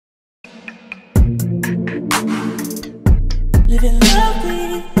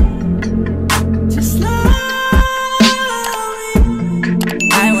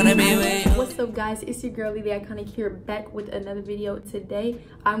guys, it's your girl Lily Iconic here, back with another video. Today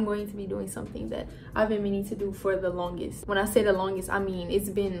I'm going to be doing something that I've been meaning to do for the longest. When I say the longest, I mean it's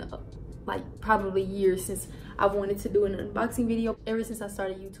been like probably years since I've wanted to do an unboxing video. Ever since I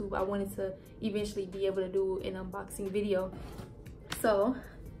started YouTube, I wanted to eventually be able to do an unboxing video. So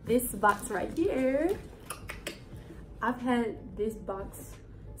this box right here, I've had this box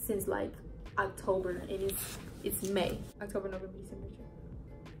since like October, and it's May. October, November, December,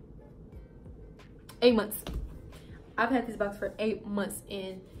 8 months. I've had this box for 8 months,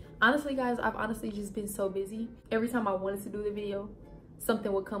 and honestly guys, I've honestly just been so busy. Every time I wanted to do the video,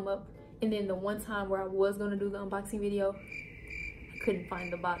 something would come up, and then the one time where I was going to do the unboxing video, I couldn't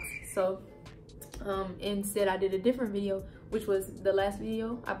find the box. So instead I did a different video, which was the last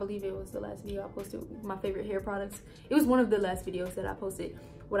video. I believe it was the last video I posted with my favorite hair products. It was one of the last videos that I posted.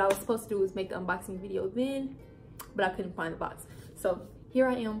 What I was supposed to do was make the unboxing video then, but I couldn't find the box. So here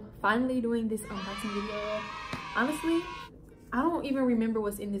I am finally doing this unboxing video. Honestly, I don't even remember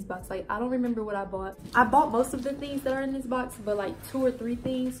what's in this box. Like, I don't remember what I bought. I bought most of the things that are in this box, but like 2 or 3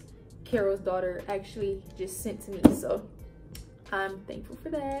 things Carol's daughter actually just sent to me, so I'm thankful for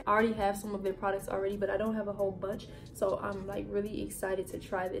that. I already have some of their products already, but I don't have a whole bunch, so I'm like really excited to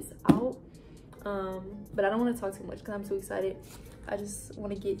try this out. But I don't want to talk too much because I'm too excited. I just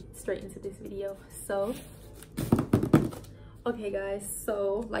want to get straight into this video. So okay guys,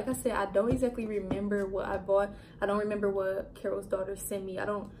 so like I said, I don't exactly remember what I bought. I don't remember what Carol's daughter sent me. I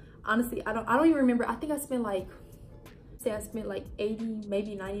don't even remember. I think I spent like, say I spent like $80,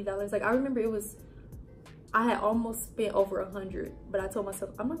 maybe $90. Like, I remember I had almost spent over $100, but I told myself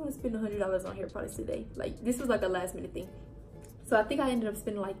I'm not gonna spend $100 on hair products today. Like, this was like a last minute thing. So I think I ended up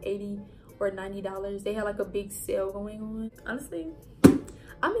spending like $80 or $90. They had like a big sale going on. Honestly,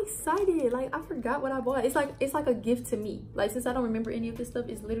 I'm excited. Like, I forgot what I bought. It's like a gift to me. Like, since I don't remember any of this stuff,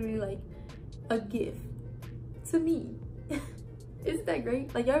 it's literally like a gift to me. Isn't that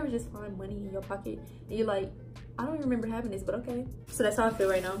great? Like, y'all ever just find money in your pocket and you're like, I don't even remember having this, but okay. So that's how I feel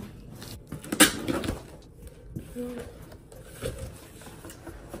right now.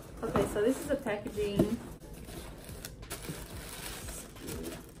 Okay, so this is the packaging.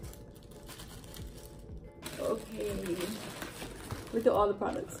 Okay, look at all the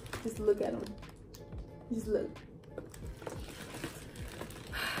products. Just look at them. Just look.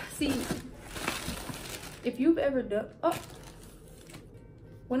 See, if you've ever done, oh,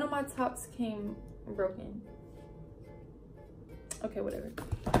 one of my tops came broken. Okay, whatever.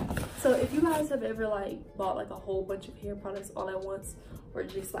 So if you guys have ever like bought like a whole bunch of hair products all at once, or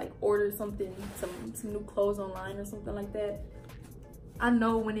just like ordered something, some new clothes online or something like that, I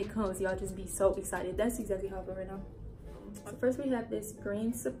know when it comes, y'all just be so excited. That's exactly how I feel right now. First we have this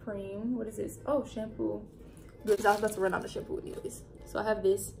Green Supreme. What is this? Oh, shampoo. Because I was about to run out of shampoo anyways. So I have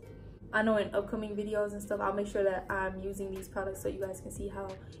this. I know in upcoming videos and stuff, I'll make sure that I'm using these products so you guys can see how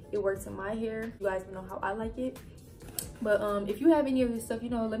it works in my hair. You guys know how I like it. But if you have any of this stuff, you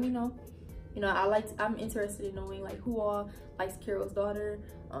know, let me know. You know, I'm interested in knowing like who all likes Carol's daughter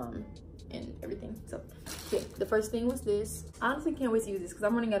and everything. So yeah, the first thing was this. I honestly can't wait to use this because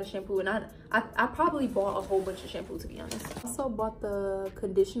I'm running out of shampoo, and I probably bought a whole bunch of shampoo, to be honest. I also bought the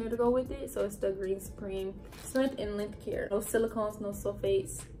conditioner to go with it. So it's the Green Supreme Strength and Length Care. No silicones, no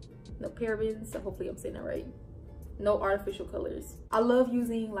sulfates, no parabens. So hopefully I'm saying that right. No artificial colors. I love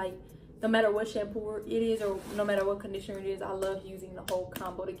using, like, no matter what shampoo it is or no matter what conditioner it is, I love using the whole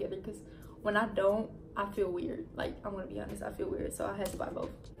combo together, because when I don't, I feel weird. Like, I'm gonna be honest, I feel weird, so I had to buy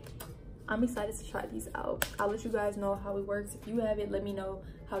both. I'm excited to try these out. I'll let you guys know how it works. If you have it, let me know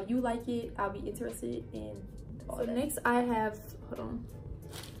how you like it. I'll be interested in all that. Next I have, hold on,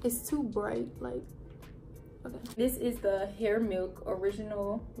 it's too bright, like, okay. This is the Hair Milk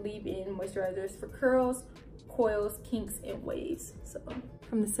Original Leave-In Moisturizers for curls, coils, kinks, and waves. So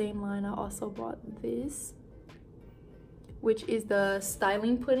from the same line, I also bought this, which is the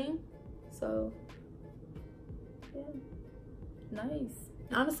styling pudding. So yeah, nice.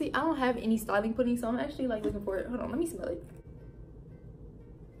 Honestly, I don't have any styling pudding, so I'm actually like looking for it. Hold on, let me smell it.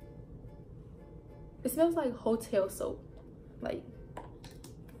 It smells like hotel soap. Like,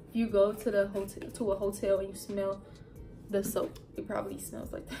 if you go to the hotel and you smell the soap, it probably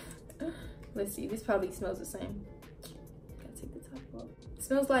smells like that. Let's see, this probably smells the same. Gotta take the top off. It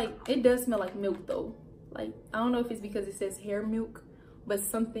smells like, it does smell like milk though. Like, I don't know if it's because it says hair milk, but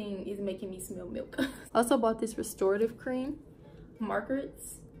something is making me smell milk. I also bought this restorative cream,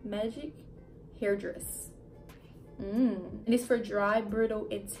 Marguerites Magic Hair Dress. And it's for dry, brittle,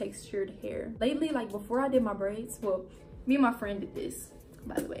 and textured hair. Lately, like before I did my braids, well, me and my friend did this,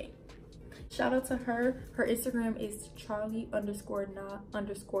 by the way. Shout out to her. Her Instagram is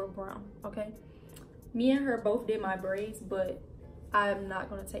Charlie_na_brown. Okay, Me and her both did my braids, but I'm not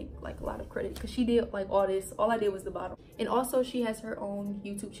gonna take like a lot of credit because she did like all this. All I did was the bottom. And also she has her own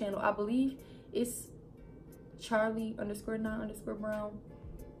YouTube channel. I believe it's Charlie_9_Brown.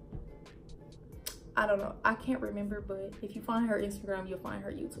 I don't know, I can't remember, but if you find her Instagram, you'll find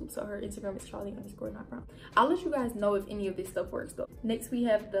her YouTube. So her Instagram is Charlie_9_Brown. I'll let you guys know if any of this stuff works though. Next we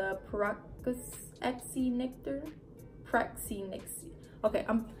have the Pracaxi Nectar. Pracaxi Nectar. Okay,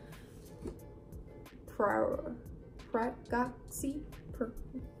 Pracaxi.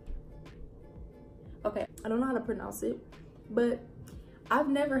 Okay, I don't know how to pronounce it, but I've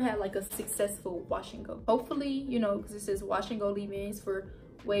never had like a successful wash and go. Hopefully, you know, because it says wash and go leave-ins for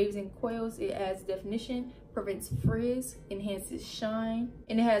waves and coils. It adds definition, prevents frizz, enhances shine,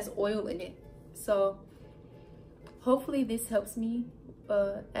 and it has oil in it. So hopefully this helps me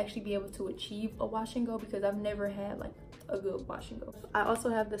actually be able to achieve a wash and go, because I've never had like a good wash and go. I also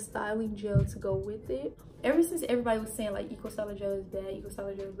have the styling gel to go with it. Ever since everybody was saying like Eco Styler gel is bad, Eco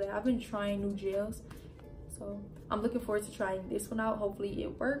Styler gel is bad, I've been trying new gels. So I'm looking forward to trying this one out. Hopefully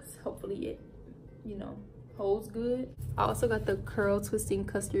it works. Hopefully it, you know, holds good. I also got the curl twisting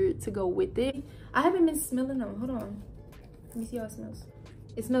custard to go with it. I haven't been smelling them. Hold on. Let me see how it smells.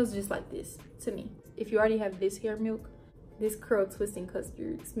 It smells just like this to me. If you already have this hair milk, this curl twisting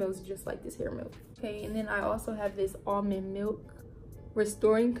custard smells just like this hair milk. Okay, and then I also have this almond milk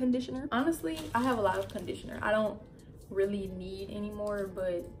restoring conditioner. Honestly, I have a lot of conditioner. I don't really need any more,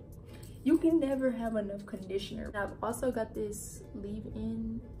 but you can never have enough conditioner. I've also got this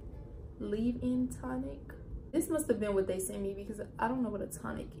leave-in tonic. This must have been what they sent me, because I don't know what a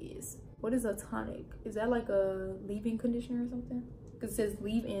tonic is. What is a tonic? Is that like a leave-in conditioner or something? Because it says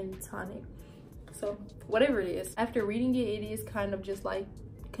leave-in tonic. So whatever it is, after reading it, it is kind of just like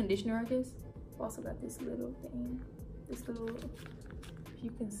conditioner, I guess. I've also got this little thing, this little, if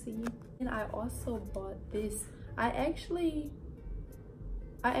you can see. And I also bought this. I actually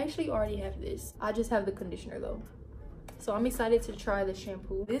already have this. I just have the conditioner though. So I'm excited to try the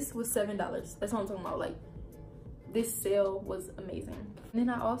shampoo. This was $7. That's what I'm talking about. Like, this sale was amazing. And then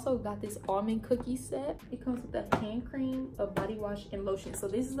I also got this almond cookie set. It comes with a hand cream, a body wash, and lotion. So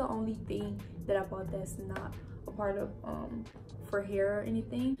this is the only thing that I bought that's not a part of for hair or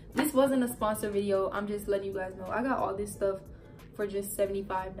anything. This wasn't a sponsor video. I'm just letting you guys know I got all this stuff for just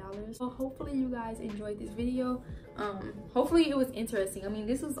 $75. So hopefully you guys enjoyed this video. Hopefully it was interesting. I mean,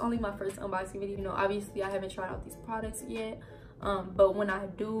 this was only my first unboxing video. You know, obviously I haven't tried out these products yet, but when I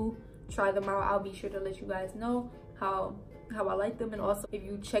do try them out, I'll be sure to let you guys know how I like them. And also, if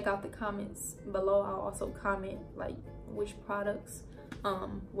you check out the comments below, I'll also comment like which products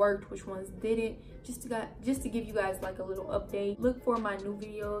worked, which ones didn't, just to give you guys like a little update. Look for my new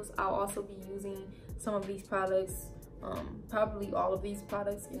videos. I'll also be using some of these products, probably all of these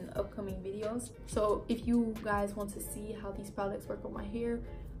products, in upcoming videos. So if you guys want to see how these products work on my hair,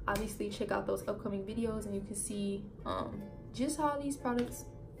 obviously check out those upcoming videos, and you can see just how these products,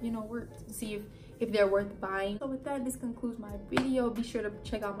 you know, work, to see if they're worth buying. So with that, this concludes my video. Be sure to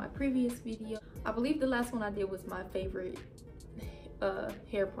check out my previous video. I believe the last one I did was my favorite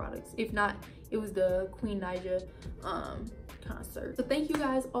hair products. If not, it was the Queen Naija concert. So thank you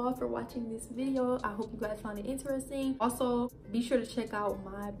guys all for watching this video. I hope you guys found it interesting. Also, be sure to check out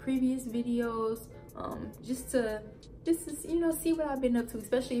my previous videos, just to you know, see what I've been up to.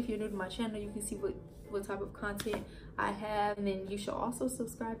 Especially if you're new to my channel, you can see what type of content I have, and then you should also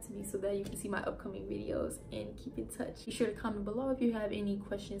subscribe to me so that you can see my upcoming videos and keep in touch. Be sure to comment below if you have any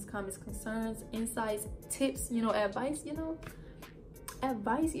questions, comments, concerns, insights, tips, you know, advice, you know,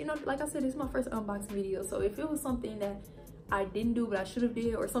 like I said, it's my first unboxing video. So if it was something that I didn't do but I should have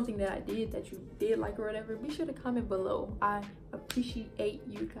did, or something that I did that you did like or whatever, be sure to comment below. I appreciate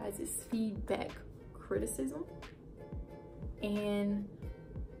you guys' feedback, criticism, and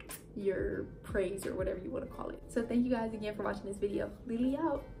your praise, or whatever you want to call it. So thank you guys again for watching this video. Lily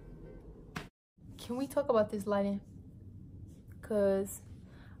out. Can we talk about this lighting? Cause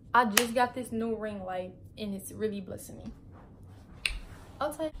I just got this new ring light and it's really blessing me.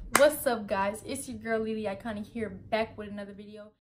 Okay, what's up guys, it's your girl Lily Iconic here, back with another video.